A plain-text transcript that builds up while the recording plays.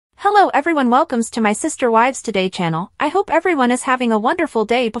Hello everyone, welcomes to my Sister Wives Today channel. I hope everyone is having a wonderful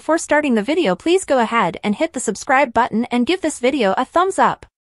day. Before starting the video, please go ahead and hit the subscribe button and give this video a thumbs up.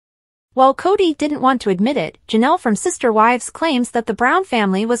 While Kody didn't want to admit it, Janelle from Sister Wives claims that the Brown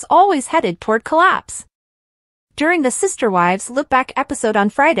family was always headed toward collapse. During the Sister Wives Look Back episode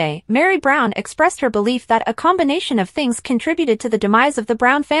on Friday, Meri Brown expressed her belief that a combination of things contributed to the demise of the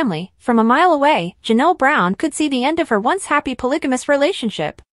Brown family. From a mile away, Janelle Brown could see the end of her once happy polygamous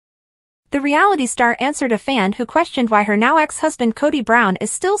relationship. The reality star answered a fan who questioned why her now ex-husband Kody Brown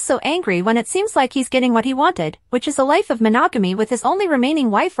is still so angry when it seems like he's getting what he wanted, which is a life of monogamy with his only remaining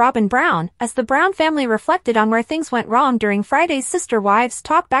wife Robyn Brown, as the Brown family reflected on where things went wrong during Friday's Sister Wives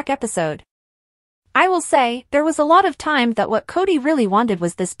Talk Back episode. "I will say, there was a lot of time that what Kody really wanted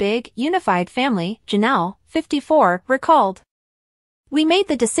was this big, unified family," Janelle, 54, recalled. "We made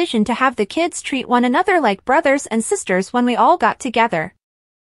the decision to have the kids treat one another like brothers and sisters when we all got together.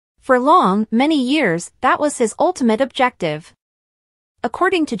 For many years, that was his ultimate objective."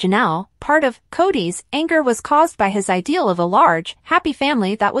 According to Janelle, part of Kody's anger was caused by his ideal of a large, happy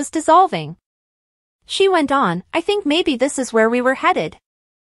family that was dissolving. She went on, "I think maybe this is where we were headed.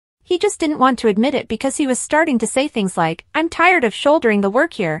 He just didn't want to admit it because he was starting to say things like, 'I'm tired of shouldering the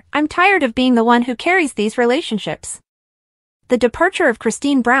work here, I'm tired of being the one who carries these relationships.'" The departure of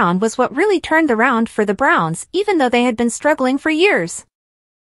Christine Brown was what really turned around for the Browns, even though they had been struggling for years.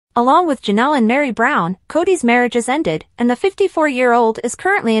 Along with Janelle and Meri Brown, Kody's marriages ended, and the 54-year-old is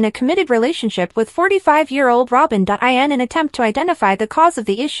currently in a committed relationship with 45-year-old Robyn. In an attempt to identify the cause of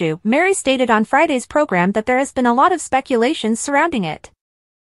the issue, Meri stated on Friday's program that there has been a lot of speculation surrounding it.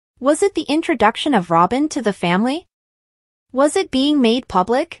 Was it the introduction of Robyn to the family? Was it being made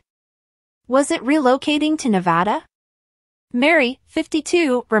public? Was it relocating to Nevada? Meri,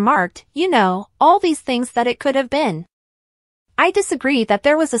 52, remarked, all these things that it could have been. I disagree that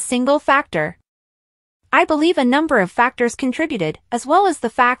there was a single factor. I believe a number of factors contributed, as well as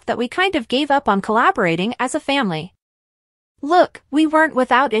the fact that we kind of gave up on collaborating as a family. Look, we weren't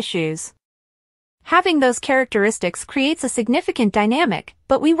without issues. Having those characteristics creates a significant dynamic,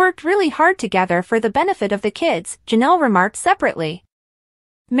 but we worked really hard together for the benefit of the kids, Janelle remarked separately.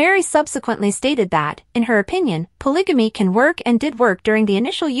 Meri subsequently stated that, in her opinion, polygamy can work and did work during the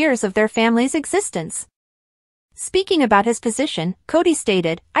initial years of their family's existence. Speaking about his position, Kody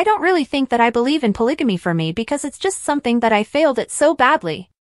stated, "I don't really think that I believe in polygamy for me because it's just something that I failed at so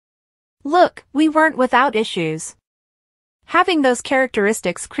badly. Look, we weren't without issues. Having those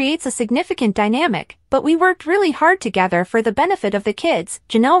characteristics creates a significant dynamic, but we worked really hard together for the benefit of the kids,"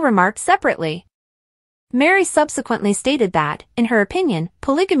 Janelle remarked separately. Meri subsequently stated that, in her opinion,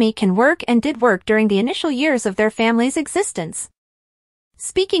 polygamy can work and did work during the initial years of their family's existence.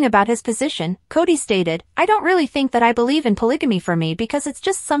 Speaking about his position, Kody stated, "I don't really think that I believe in polygamy for me because it's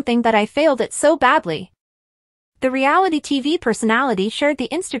just something that I failed at so badly." The reality TV personality shared the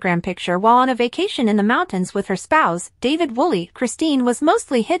Instagram picture while on a vacation in the mountains with her spouse, David Woolley. Christine was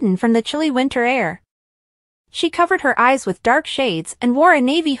mostly hidden from the chilly winter air. She covered her eyes with dark shades and wore a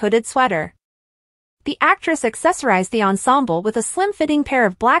navy hooded sweater. The actress accessorized the ensemble with a slim-fitting pair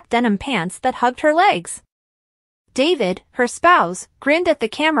of black denim pants that hugged her legs. David, her spouse, grinned at the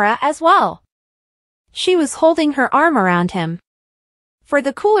camera as well. She was holding her arm around him. For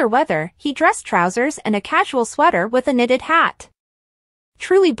the cooler weather, he dressed trousers and a casual sweater with a knitted hat.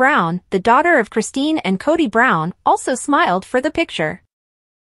 Truly Brown, the daughter of Christine and Kody Brown, also smiled for the picture.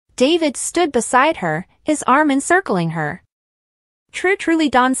 David stood beside her, his arm encircling her. Truly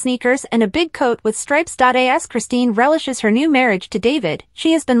donned sneakers and a big coat with stripes. As Christine relishes her new marriage to David,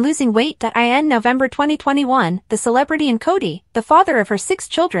 she has been losing weight. In November 2021, the celebrity and Kody, the father of her 6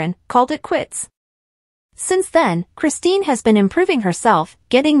 children, called it quits. Since then, Christine has been improving herself,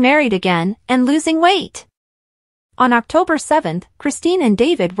 getting married again, and losing weight. On October 7th, Christine and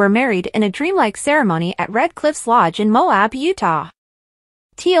David were married in a dreamlike ceremony at Red Cliffs Lodge in Moab, Utah.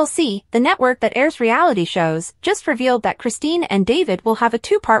 TLC, the network that airs reality shows, just revealed that Christine and David will have a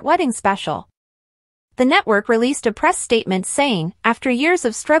 2-part wedding special. The network released a press statement saying, "After years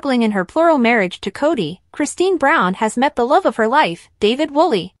of struggling in her plural marriage to Kody, Christine Brown has met the love of her life, David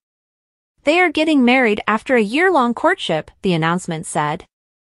Woolley. They are getting married after a year-long courtship," the announcement said.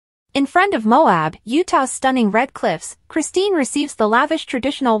 In front of Moab, Utah's stunning Red Cliffs, Christine receives the lavish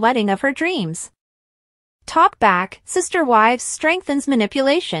traditional wedding of her dreams. Talk Back, Sister Wives strengthens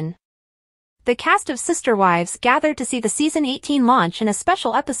manipulation. The cast of Sister Wives gathered to see the season 18 launch in a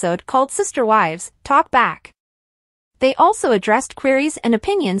special episode called Sister Wives, Talk Back. They also addressed queries and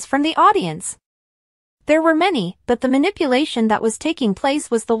opinions from the audience. There were many, but the manipulation that was taking place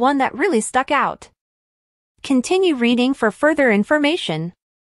was the one that really stuck out. Continue reading for further information.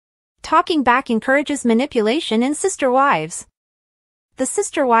 Talking back encourages manipulation in Sister Wives. The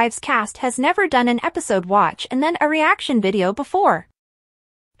Sister Wives cast has never done an episode watch and then a reaction video before.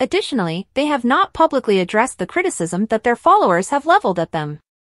 Additionally, they have not publicly addressed the criticism that their followers have leveled at them.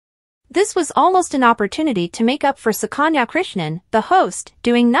 This was almost an opportunity to make up for Sukanya Krishnan, the host,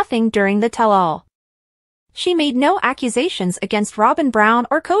 doing nothing during the tell-all. She made no accusations against Robin Brown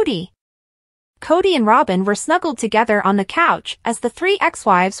or Kody. Kody and Robin were snuggled together on the couch as the three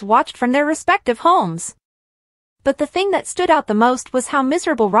ex-wives watched from their respective homes. But the thing that stood out the most was how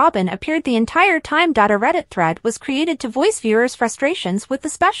miserable Robin appeared the entire time. A Reddit thread was created to voice viewers' frustrations with the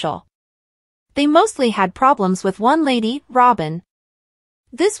special. They mostly had problems with one lady, Robin.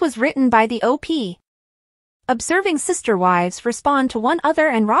 This was written by the OP. Observing Sister Wives respond to one other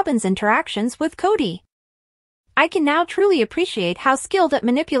and Robin's interactions with Kody. I can now truly appreciate how skilled at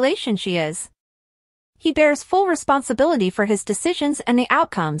manipulation she is. He bears full responsibility for his decisions and the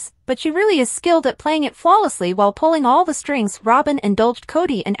outcomes, but she really is skilled at playing it flawlessly while pulling all the strings. Robin indulged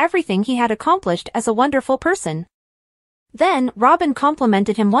Kody in everything he had accomplished as a wonderful person. Then, Robin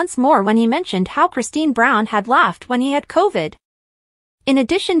complimented him once more when he mentioned how Christine Brown had laughed when he had COVID. In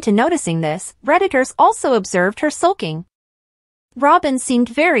addition to noticing this, Redditors also observed her sulking. Robin seemed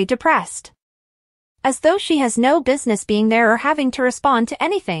very depressed. As though she has no business being there or having to respond to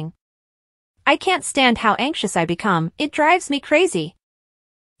anything. I can't stand how anxious I become, it drives me crazy.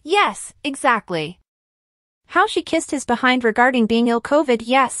 Yes, exactly. How she kissed his behind regarding being ill COVID.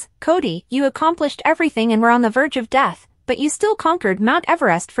 Yes, Kody, you accomplished everything and were on the verge of death, but you still conquered Mount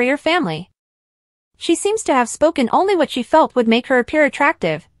Everest for your family. She seems to have spoken only what she felt would make her appear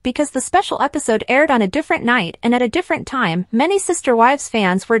attractive, because the special episode aired on a different night and at a different time. Many Sister Wives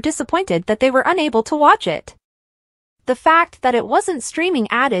fans were disappointed that they were unable to watch it. The fact that it wasn't streaming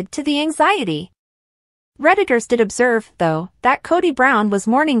added to the anxiety. Redditors did observe, though, that Kody Brown was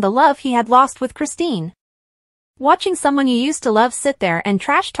mourning the love he had lost with Christine. Watching someone you used to love sit there and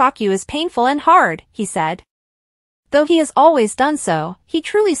trash talk you is painful and hard, he said. Though he has always done so, he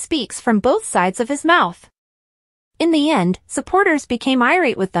truly speaks from both sides of his mouth. In the end, supporters became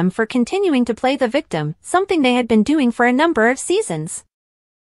irate with them for continuing to play the victim, something they had been doing for a number of seasons.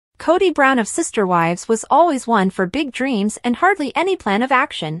 Kody Brown of Sister Wives was always one for big dreams and hardly any plan of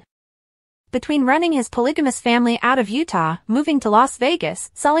action. Between running his polygamous family out of Utah, moving to Las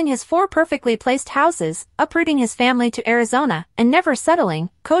Vegas, selling his 4 perfectly placed houses, uprooting his family to Arizona, and never settling,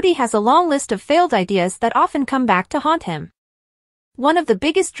 Kody has a long list of failed ideas that often come back to haunt him. One of the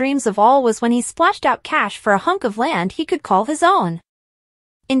biggest dreams of all was when he splashed out cash for a hunk of land he could call his own.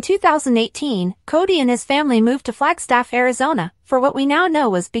 In 2018, Kody and his family moved to Flagstaff, Arizona, for what we now know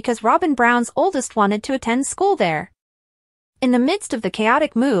was because Robin Brown's oldest wanted to attend school there. In the midst of the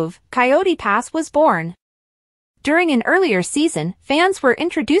chaotic move, Coyote Pass was born. During an earlier season, fans were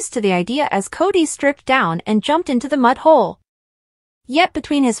introduced to the idea as Kody stripped down and jumped into the mud hole. Yet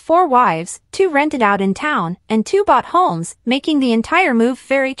between his 4 wives, 2 rented out in town, and 2 bought homes, making the entire move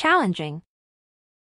very challenging.